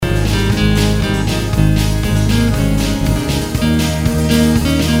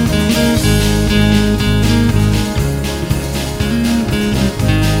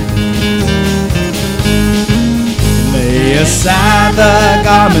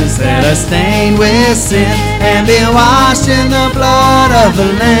that are stained with sin and been washed in the blood of the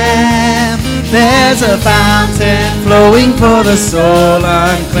Lamb. There's a fountain flowing for the soul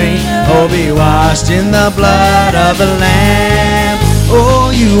unclean. Oh, be washed in the blood of the Lamb. Oh,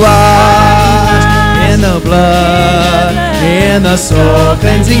 you washed in the blood, in the soul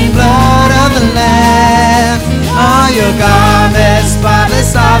cleansing blood of the Lamb. Are your garments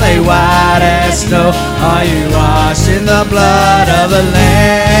spotless? Are they white as snow? Are you washed in the blood of the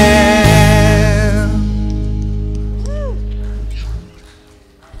Lamb?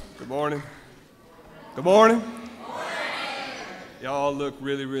 Good morning. Good morning. Y'all look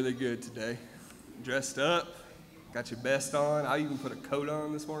really, really good today. Dressed up, got your best on. I even put a coat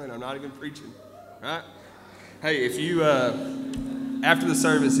on this morning. I'm not even preaching, right? Hey, if you, after the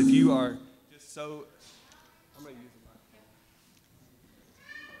service, if you are just so, I'm going to use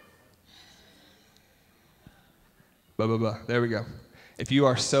the mic. There we go. If you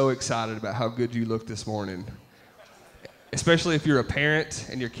are so excited about how good you look this morning, especially if you're a parent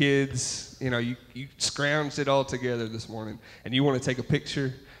and your kids, you know, you scrounged it all together this morning and you want to take a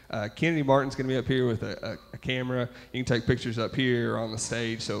picture, Kennedy Martin's going to be up here with a camera. You can take pictures up here or on the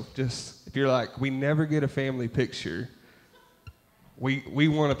stage. So just, if you're like, we never get a family picture, we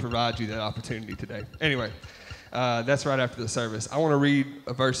want to provide you that opportunity today. Anyway, that's right after the service. I want to read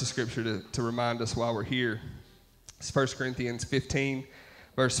a verse of scripture to remind us why we're here. It's 1 Corinthians 15,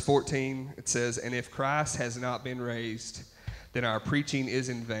 verse 14. It says, and if Christ has not been raised, then our preaching is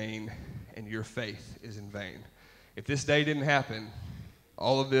in vain and your faith is in vain. If this day didn't happen,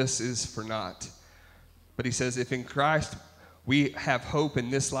 all of this is for naught. But he says, if in Christ we have hope in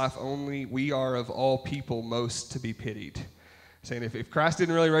this life only, we are of all people most to be pitied. Saying if Christ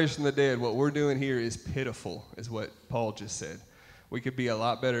didn't really raise from the dead, what we're doing here is pitiful, is what Paul just said. We could be a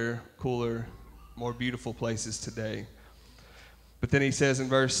lot better, cooler, more beautiful places today. But then he says in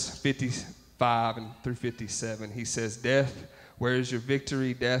verse 55 and through 57, he says, death, where is your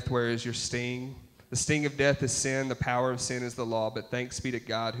victory? Death, where is your sting? The sting of death is sin. The power of sin is the law. But thanks be to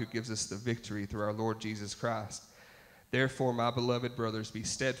God who gives us the victory through our Lord Jesus Christ. Therefore, my beloved brothers, be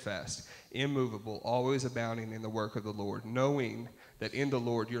steadfast, immovable, always abounding in the work of the Lord, knowing that in the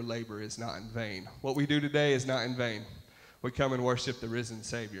Lord your labor is not in vain. What we do today is not in vain. We come and worship the risen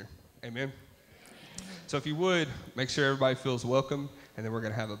Savior. Amen? So if you would, make sure everybody feels welcome, and then we're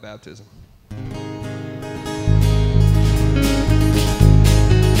going to have a baptism.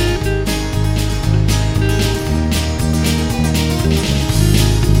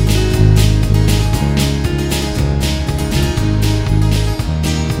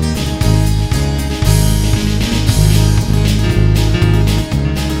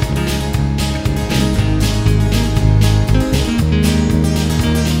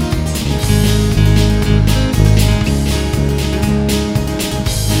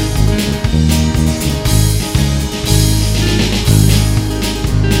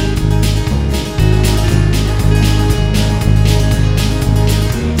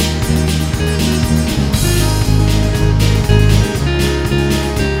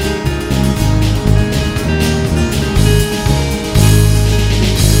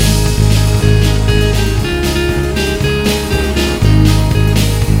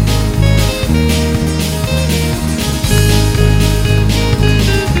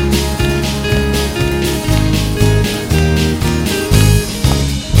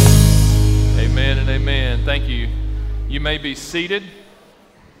 Be seated.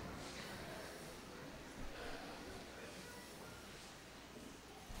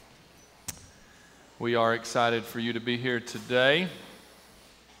 We are excited for you to be here today.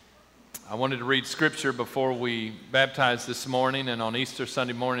 I wanted to read scripture before we baptize this morning, and on Easter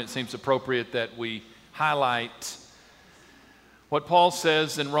Sunday morning it seems appropriate that we highlight what Paul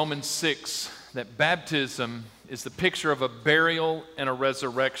says in Romans 6, that baptism is the picture of a burial and a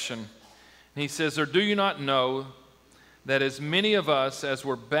resurrection. And he says, or do you not know that as many of us as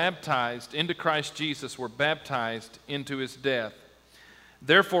were baptized into Christ Jesus were baptized into his death?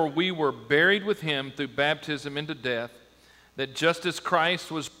 Therefore we were buried with him through baptism into death, that just as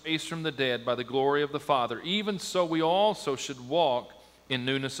Christ was raised from the dead by the glory of the Father, even so we also should walk in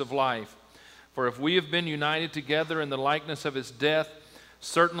newness of life. For if we have been united together in the likeness of his death,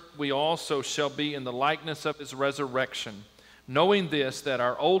 certainly we also shall be in the likeness of his resurrection, knowing this, that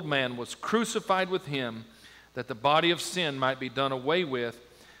our old man was crucified with him, that the body of sin might be done away with,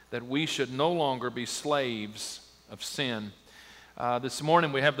 that we should no longer be slaves of sin. This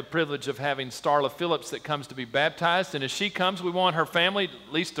morning we have the privilege of having Starla Phillips that comes to be baptized, and as she comes, we want her family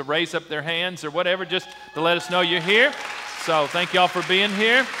at least to raise up their hands or whatever, just to let us know you're here. So thank y'all for being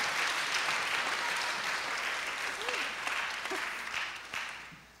here.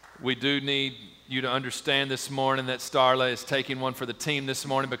 We do need you to understand this morning that Starla is taking one for the team this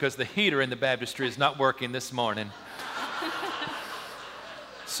morning because the heater in the baptistry is not working this morning.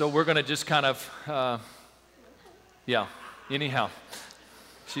 So we're going to just kind of, anyhow.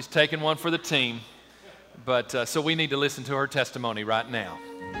 She's taking one for the team, but so we need to listen to her testimony right now.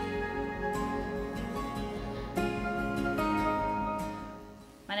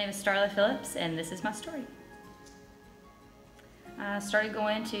 My name is Starla Phillips, and this is my story. I started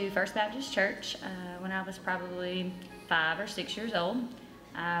going to First Baptist Church when I was probably 5 or 6 years old.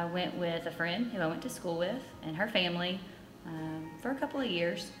 I went with a friend who I went to school with and her family for a couple of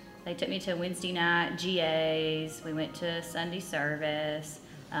years. They took me to Wednesday night GAs. We went to Sunday service.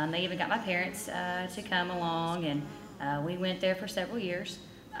 They even got my parents to come along, and we went there for several years.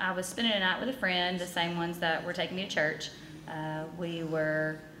 I was spending a night with a friend, the same ones that were taking me to church. We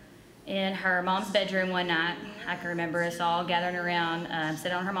were in her mom's bedroom one night. I can remember us all gathering around,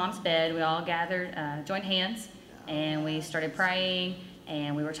 sitting on her mom's bed. We all gathered, joined hands, and we started praying,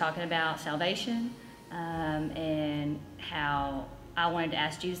 and we were talking about salvation and how I wanted to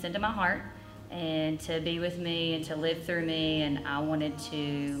ask Jesus into my heart and to be with me and to live through me, and I wanted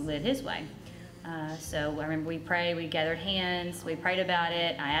to live his way. So I remember we prayed, we gathered hands, we prayed about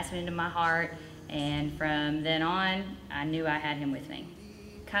it, I asked him into my heart, and from then on, I knew I had him with me.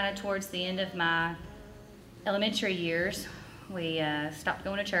 Kind of towards the end of my elementary years, we stopped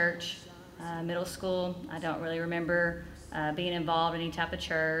going to church. Middle school, I don't really remember being involved in any type of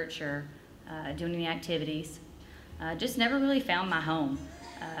church or doing any activities. Just never really found my home.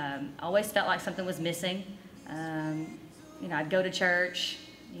 Always felt like something was missing. I'd go to church,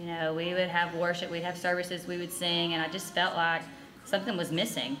 we would have worship, we'd have services, we would sing, and I just felt like something was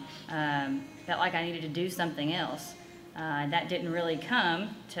missing. Felt like I needed to do something else. And that didn't really come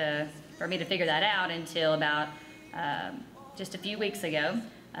for me to figure that out until about just a few weeks ago.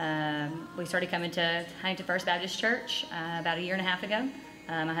 We started coming to Huntington First Baptist Church about a year and a half ago.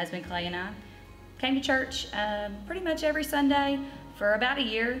 My husband Clay and I came to church pretty much every Sunday for about a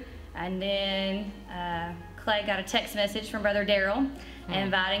year, and then Clay got a text message from Brother Darrell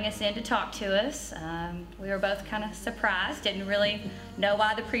inviting us in to talk to us. We were both kind of surprised, didn't really know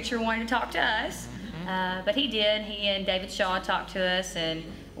why the preacher wanted to talk to us, but he did. He and David Shaw talked to us, and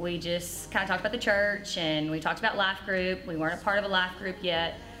we just kind of talked about the church, and we talked about life group. We weren't a part of a life group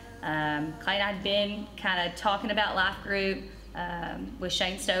yet. Clay and I had been kind of talking about life group with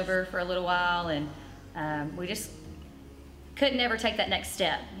Shane Stover for a little while, and we just couldn't ever take that next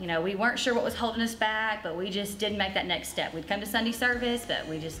step. We weren't sure what was holding us back, but we just didn't make that next step. We'd come to Sunday service, but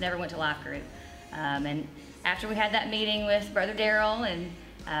we just never went to life group. And after we had that meeting with Brother Darrell, and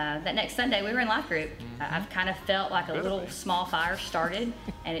that next Sunday we were in life group, I've kind of felt like a little small fire started,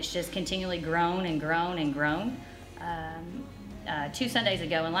 and it's just continually grown and grown and grown. 2 Sundays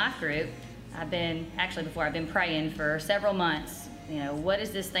ago in life group, I've been praying for several months. What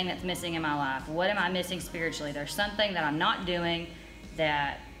is this thing that's missing in my life? What am I missing spiritually? There's something that I'm not doing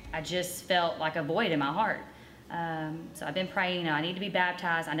that I just felt like a void in my heart. So I've been praying, I need to be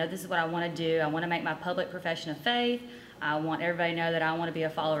baptized. I know this is what I want to do. I want to make my public profession of faith. I want everybody to know that I want to be a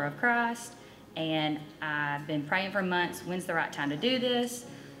follower of Christ. And I've been praying for months, when's the right time to do this?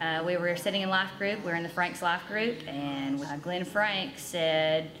 We were sitting in life group. We were in the Frank's life group, and Glenn Frank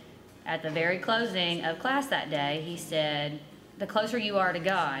said at the very closing of class that day, he said, the closer you are to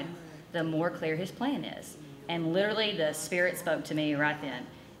God, the more clear his plan is. And literally the Spirit spoke to me right then.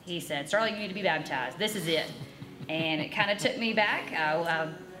 He said, Starla, you need to be baptized. This is it. And it kind of took me back.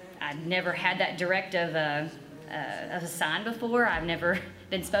 I'd never had that direct of a sign before. I've never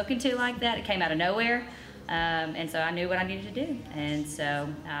been spoken to like that. It came out of nowhere. And so I knew what I needed to do. And so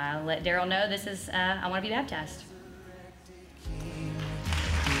I let Darrell know I want to be baptized.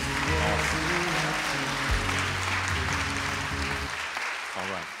 All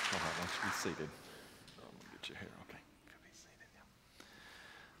right. Let's be seated. I'm going to get your hair. Okay. Be seated. Yeah.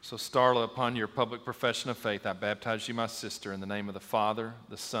 So, Starla, upon your public profession of faith, I baptize you, my sister, in the name of the Father,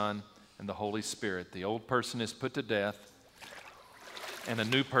 the Son, and the Holy Spirit. The old person is put to death, and a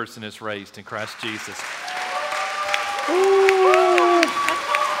new person is raised in Christ Jesus. Ooh.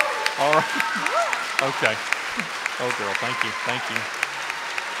 All right. Okay. Oh, girl, thank you. Thank you.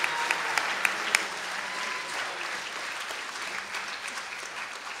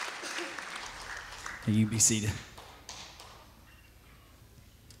 You be seated.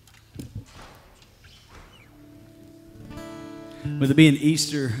 With it being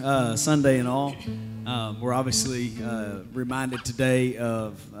Easter Sunday and all, we're obviously reminded today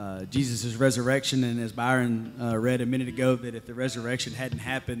of Jesus' resurrection, and as Byron read a minute ago, that if the resurrection hadn't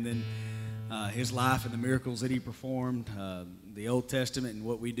happened, then his life and the miracles that he performed, the Old Testament and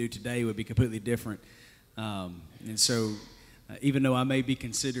what we do today would be completely different. And so even though I may be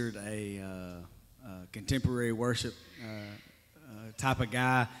considered a contemporary worship type of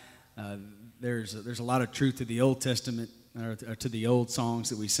guy, there's a lot of truth to the Old Testament, or to the old songs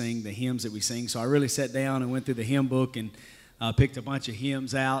that we sing, the hymns that we sing. So I really sat down and went through the hymn book and picked a bunch of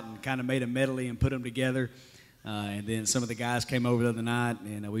hymns out and kind of made a medley and put them together. And then some of the guys came over the other night,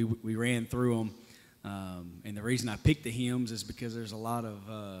 and we ran through them. And the reason I picked the hymns is because there's a lot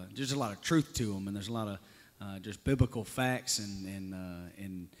of truth to them, and there's a lot of just biblical facts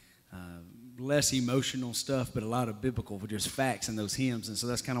and less emotional stuff, but a lot of biblical just facts in those hymns. And so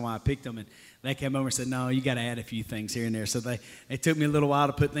that's kind of why I picked them. And they came over and said, no, you got to add a few things here and there. So it took me a little while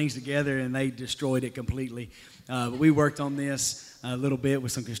to put things together, and they destroyed it completely. But we worked on this a little bit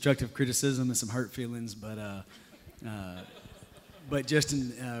with some constructive criticism and some hurt feelings. But just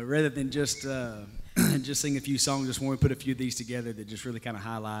rather than just sing a few songs, just want to put a few of these together that just really kind of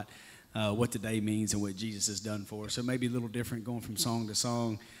highlight what today means and what Jesus has done for us. So maybe a little different going from song to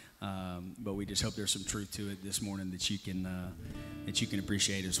song. But we just hope there's some truth to it this morning that you can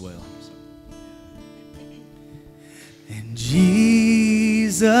appreciate as well. So. And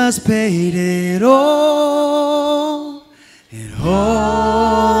Jesus paid it all, and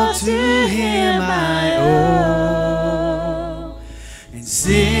all to Him I owe. And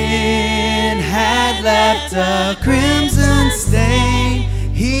sin had left a crimson stain,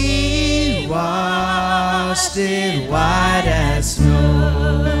 He washed it white as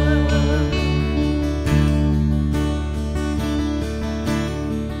snow.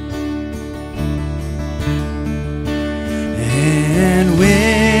 And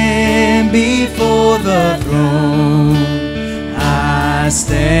when before the throne I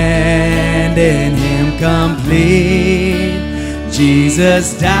stand in Him complete,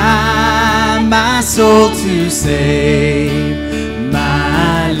 Jesus died my soul to save,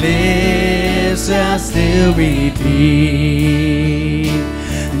 my lips shall still repeat.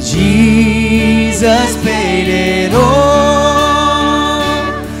 Jesus paid it all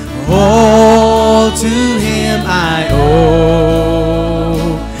to Him I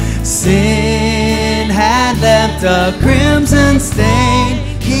owe. Sin had left a crimson stain,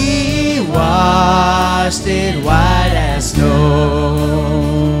 He washed it white as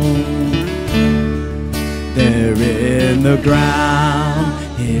snow. There in the ground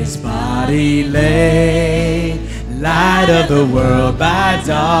His body lay, light of the world by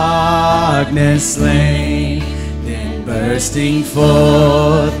darkness slain, then bursting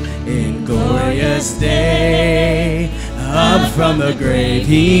forth in glorious day, up from the grave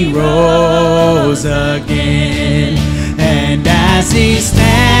He rose again. And as He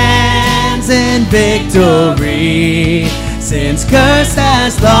stands in victory, sin's curse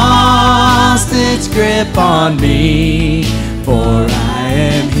has lost its grip on me. For I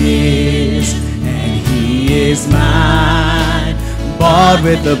am His and He is mine, bought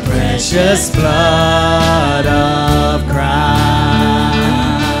with the precious blood of Christ.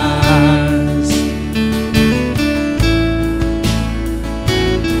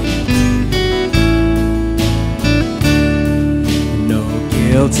 No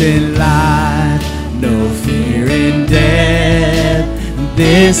guilt in life, no fear in death.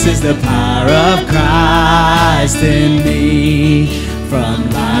 This is the power of Christ in me. From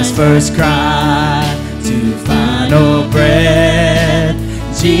life's first cry to final breath,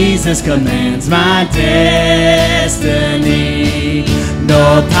 Jesus commands my destiny.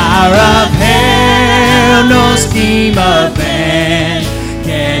 No power of hell, no scheme of man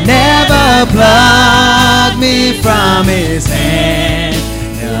can ever pluck me from His hand.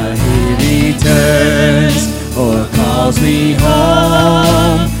 He returns or calls me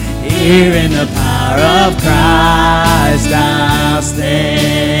home, here in the power of Christ I'll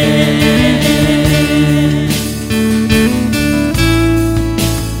stand.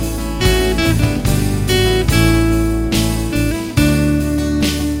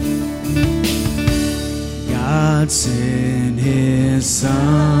 God sent His Son,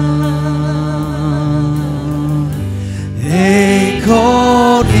 they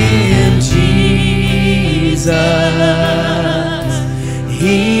called Him Jesus.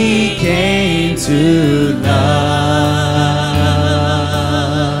 He came to love,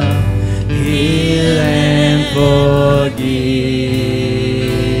 heal and forgive.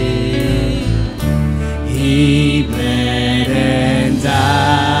 He bled and died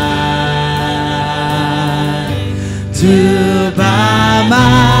to buy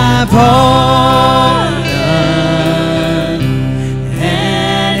my pardon.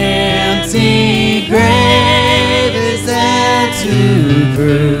 An empty grave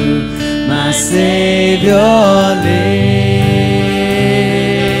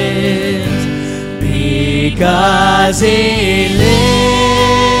because He lives,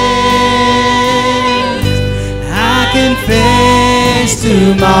 I can face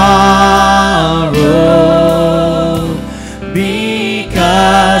tomorrow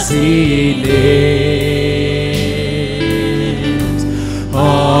because He lives.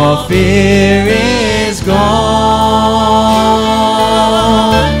 All fear is gone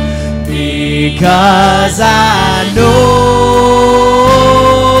because I know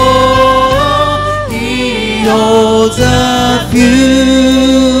He holds a future,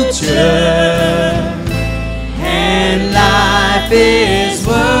 and life is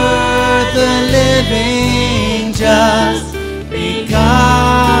worth the living just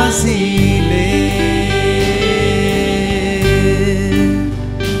because He lives.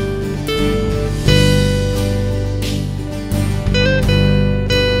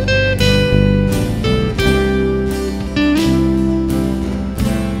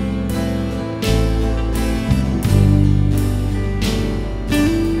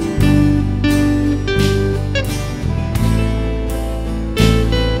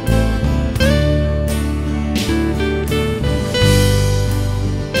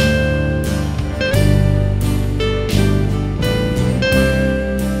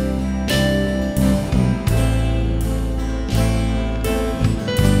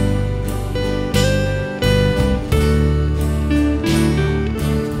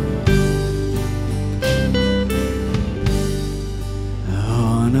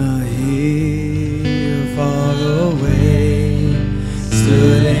 On a hill far away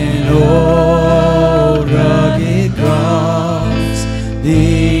stood an old rugged cross,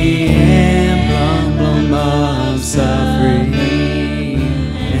 the emblem of suffering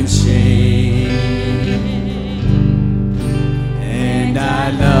and shame. And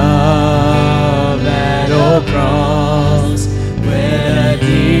I love that old cross where the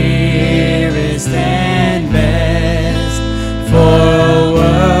dearest and best for a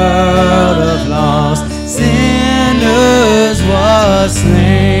world of lost sinners was slain.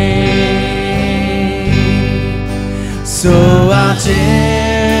 So I'll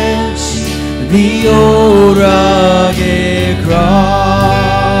cherish the old rugged cross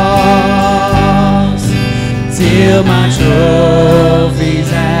till my trophies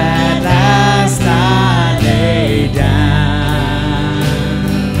at last I lay down.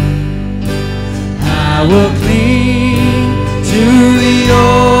 I will cling to the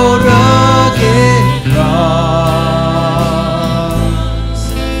old rugged cross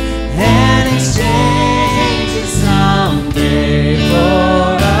and exchange it someday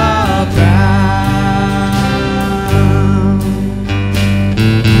for a crown.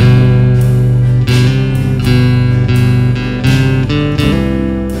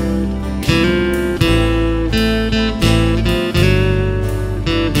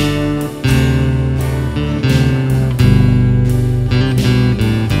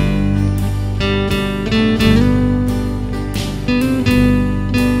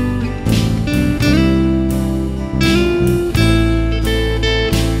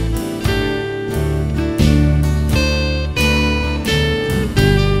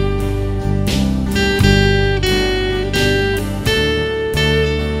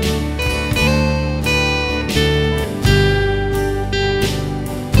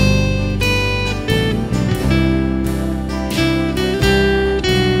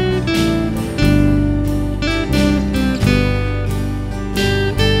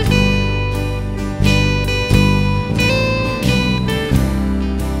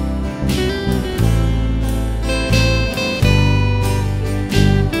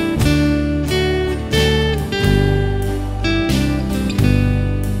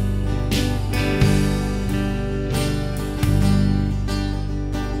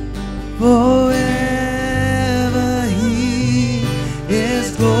 Forever He is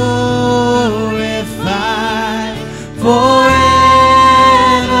glorified. Forever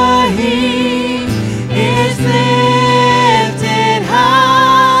He is lifted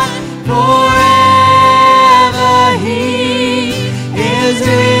high. Forever He is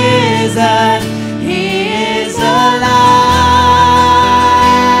risen. He is alive.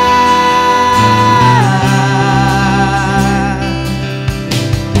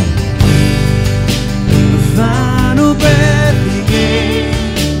 The final breath He gave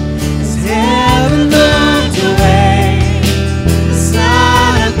as heaven looked away. The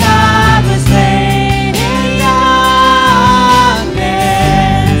Son of God was laid in darkness.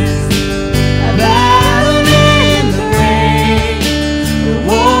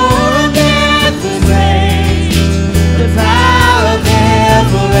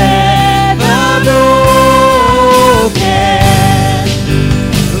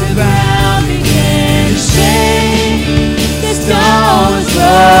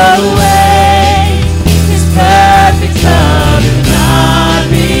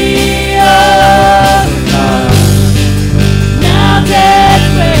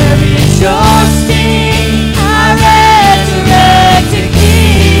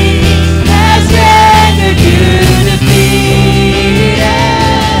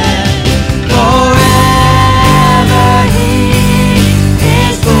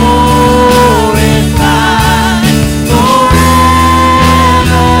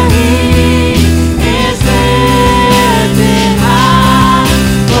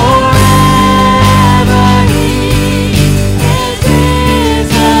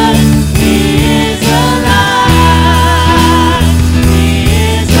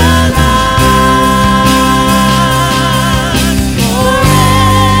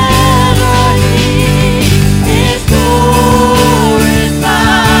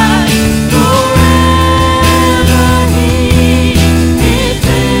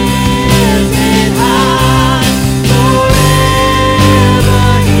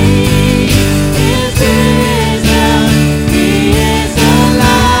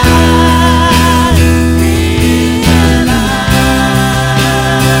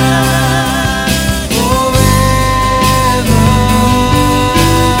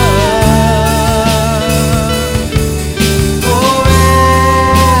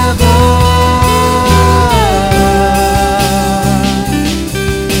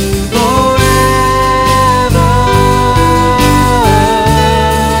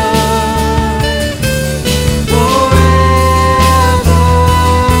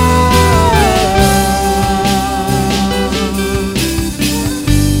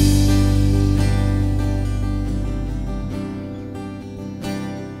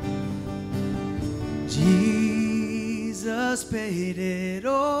 it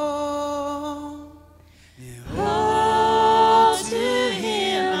all. All to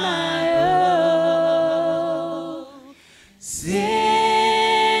him I owe.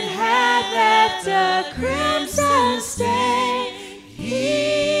 Sin had left a crimson stain.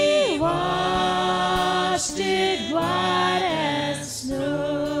 He washed it white as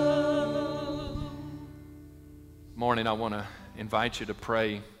snow. Morning, I want to invite you to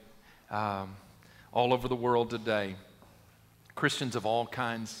pray all over the world today. Christians of all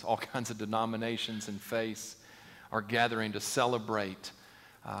kinds of denominations and faiths are gathering to celebrate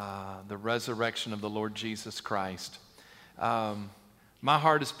the resurrection of the Lord Jesus Christ. My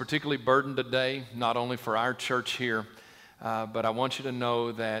heart is particularly burdened today, not only for our church here, but I want you to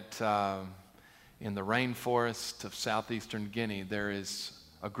know that in the rainforest of southeastern Guinea, there is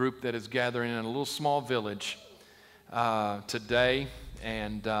a group that is gathering in a little small village today,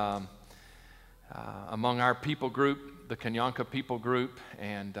 and among our people group, the Kanyanka people group.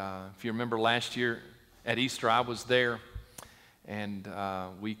 And if you remember last year at Easter, I was there, and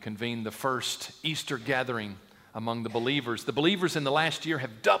we convened the first Easter gathering among the believers. The believers in the last year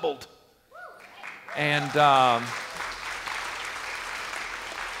have doubled, and I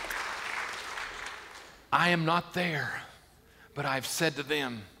am not there, but I've said to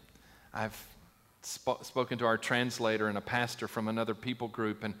them, I've spoken to our translator and a pastor from another people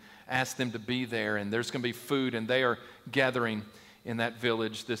group and asked them to be there, and there's going to be food, and they are gathering in that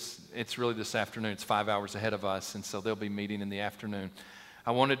village. It's really this afternoon. It's 5 hours ahead of us, and so they'll be meeting in the afternoon.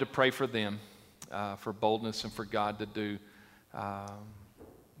 I wanted to pray for them, for boldness and for God to do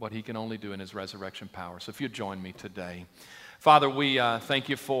what he can only do in his resurrection power. So if you'd join me today. Father, we thank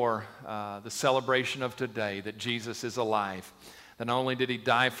you for the celebration of today, that Jesus is alive. That not only did he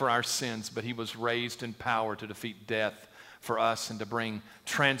die for our sins, but he was raised in power to defeat death for us and to bring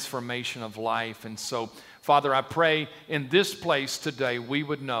transformation of life. And so, Father, I pray in this place today we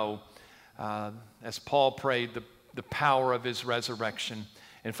would know, as Paul prayed, the power of his resurrection.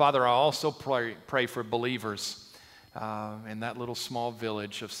 And Father, I also pray for believers in that little small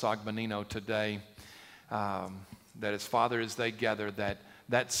village of Sagbanino today, that as Father, as they gather,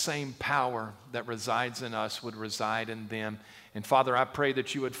 that same power that resides in us would reside in them. And Father, I pray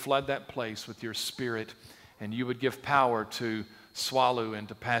that you would flood that place with your Spirit, and you would give power to Swallow and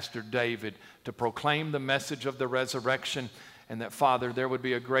to Pastor David to proclaim the message of the resurrection, and that, Father, there would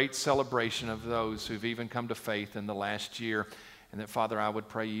be a great celebration of those who've even come to faith in the last year. And that, Father, I would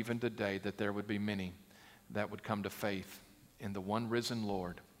pray even today that there would be many that would come to faith in the one risen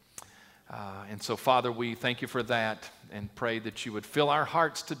Lord. And so, Father, we thank you for that and pray that you would fill our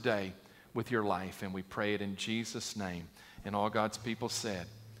hearts today with your life. And we pray it in Jesus' name. And all God's people said,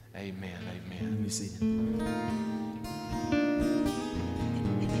 amen, amen. Let me see.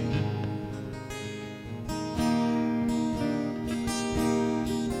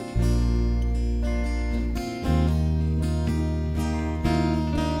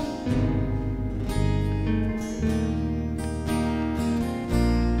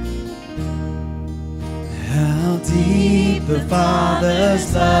 How deep the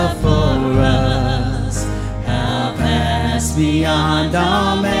Father's love for us, how vast beyond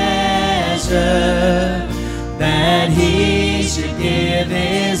all measure, that he should give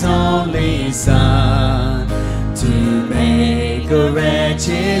his only Son to make a wretch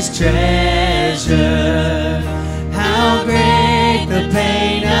his treasure. How great the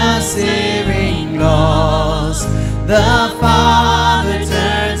pain of searing loss, the Father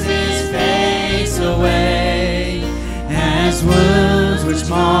turns his face away, as wounds which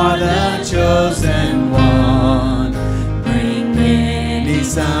mar the chosen one bring many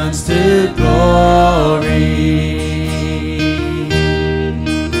sons to glory.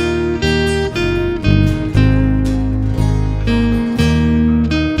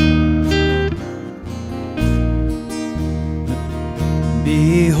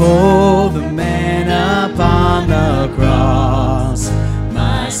 Behold the man upon the cross,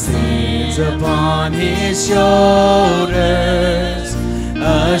 my sins upon his shoulders.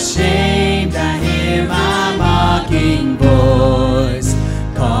 Ashamed I hear my mocking voice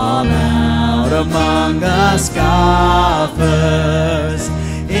call out among the scoffers.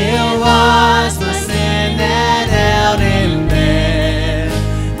 It was my sin that held him there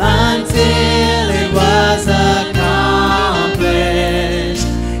until it was accomplished.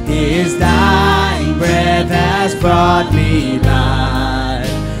 His dying breath has brought me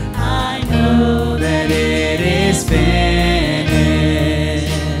life. I know that it is finished.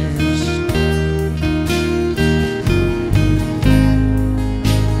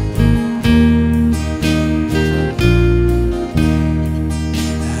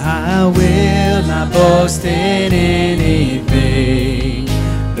 I will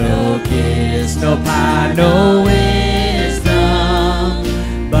no power, no wisdom,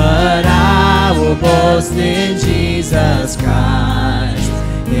 but I will boast in Jesus Christ,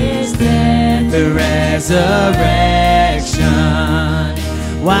 His death, the resurrection.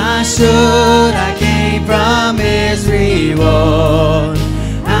 Why should I gain from His reward?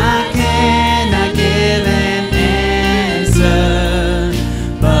 I cannot give an answer,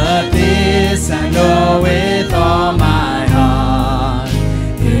 but this I know with all my heart,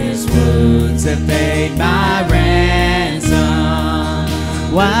 His wounds have paid my ransom.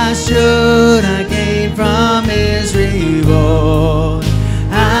 Why should I gain from His reward?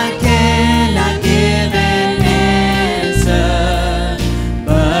 I cannot give an answer,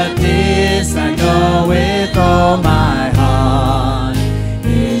 but this I know with all my heart,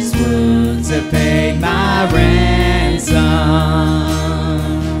 His wounds have paid my ransom.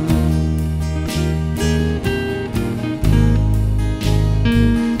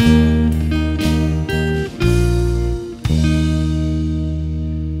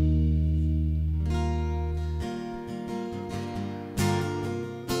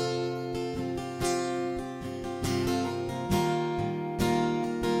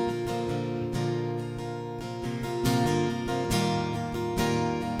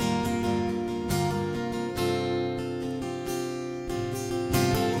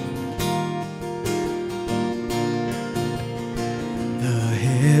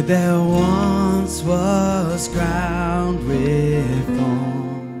 That once was crowned with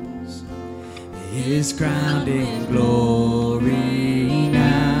thorns is crowned in glory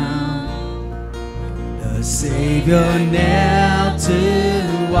now. The Savior knelt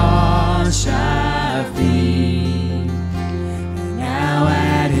to wash our feet, and now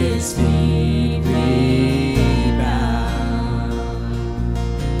at His feet we bow.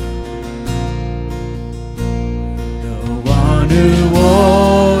 The one who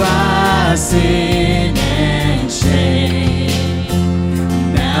wore sin and shame,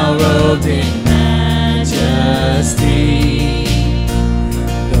 now robed in majesty,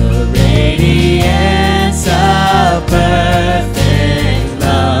 the radiance of perfect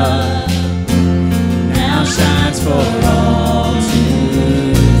love now shines for all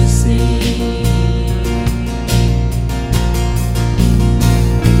to see.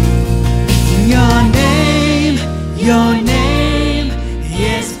 Your name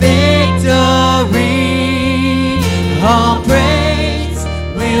is victory. All praise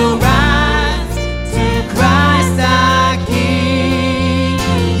will rise to Christ our King.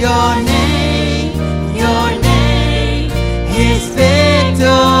 Your name is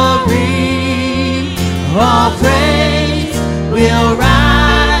victory. All praise will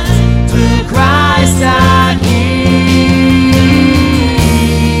rise to Christ our King.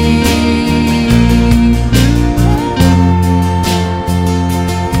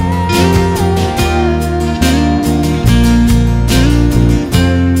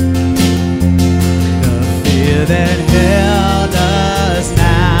 That held us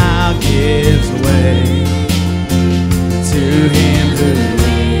now gives way to Him who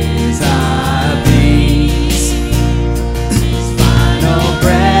is our peace. His final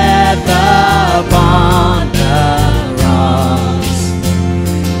breath upon the cross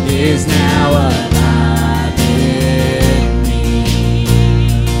is now alive in me.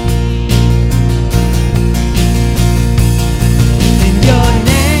 And your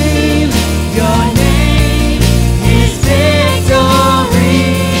name victory,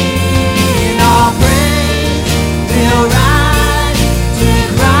 and all praise will rise to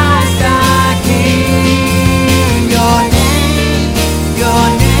Christ our King. Your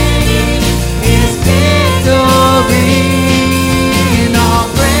name is victory, and all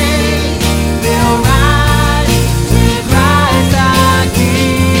praise will rise to Christ our King.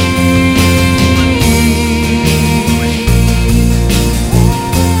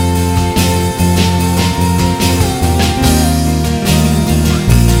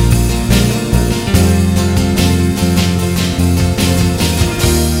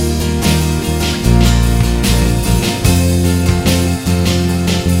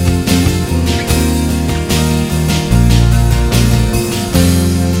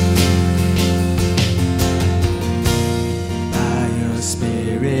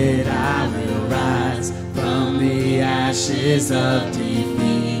 Of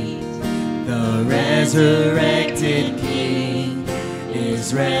defeat, the resurrected King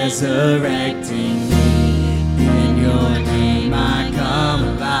is resurrecting me. In your name I come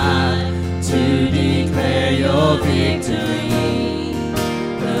alive to declare your victory.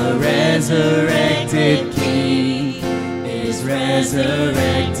 The resurrected King is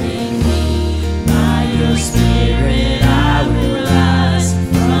resurrecting me. By your Spirit I will rise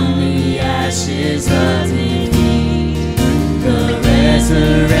from the ashes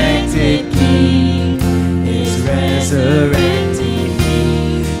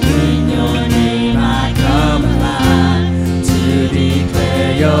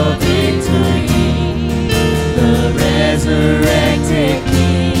your victory. The resurrected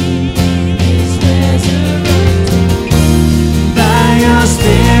King is resurrected. By your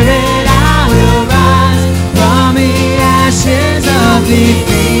Spirit I will rise from the ashes of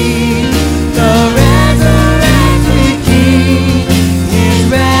defeat. The resurrected King is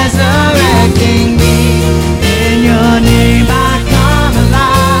resurrecting me. In your name I come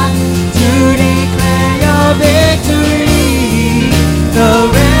alive to declare your victory. The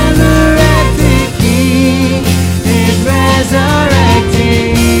resurrected King is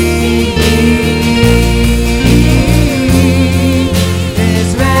resurrecting me.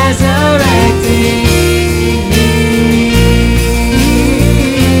 Is resurrecting me.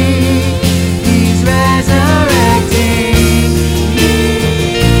 He's resurrecting me.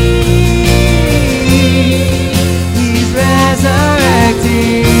 He's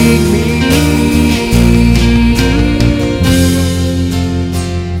resurrecting me.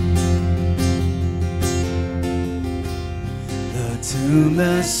 The tomb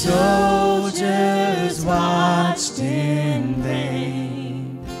the soldiers watched in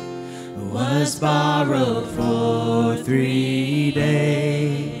vain was borrowed for 3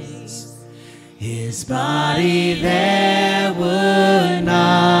 days. His body there would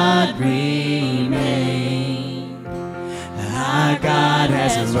not remain. Our God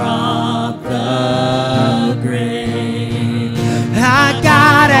has robbed the grave. Our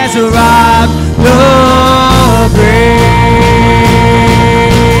God has robbed the grave.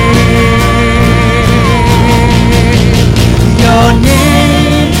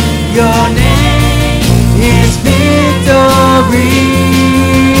 Your name is victory.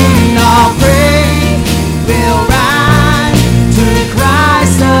 All praise will rise to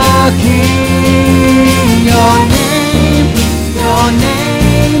Christ the King. Your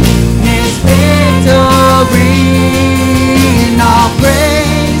name is victory. All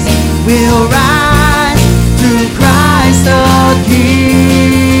praise will rise to Christ the King.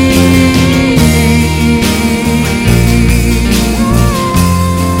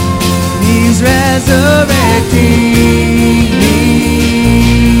 He's resurrecting me.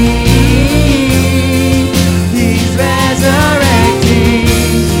 He's resurrecting me.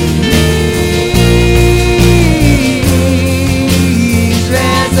 He's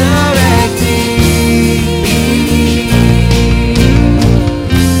resurrecting me.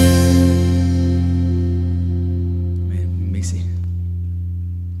 Macy.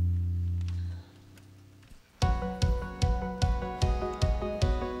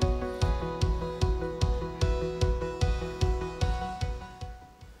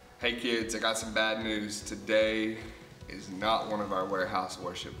 Hey kids, I got some bad news. Today is not one of our warehouse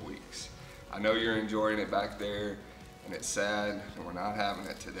worship weeks. I know you're enjoying it back there, and it's sad that we're not having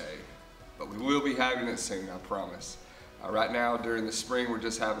it today. But we will be having it soon, I promise. Right now, during the spring, we're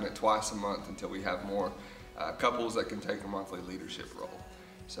just having it twice a month until we have more couples that can take a monthly leadership role.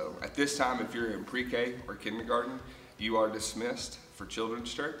 So at this time, if you're in pre-K or kindergarten, you are dismissed for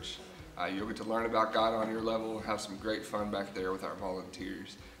Children's Church. You'll get to learn about God on your level, have some great fun back there with our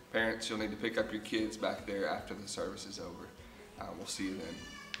volunteers. Parents, you'll need to pick up your kids back there after the service is over. We'll see you then.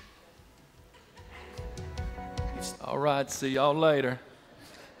 All right, see y'all later.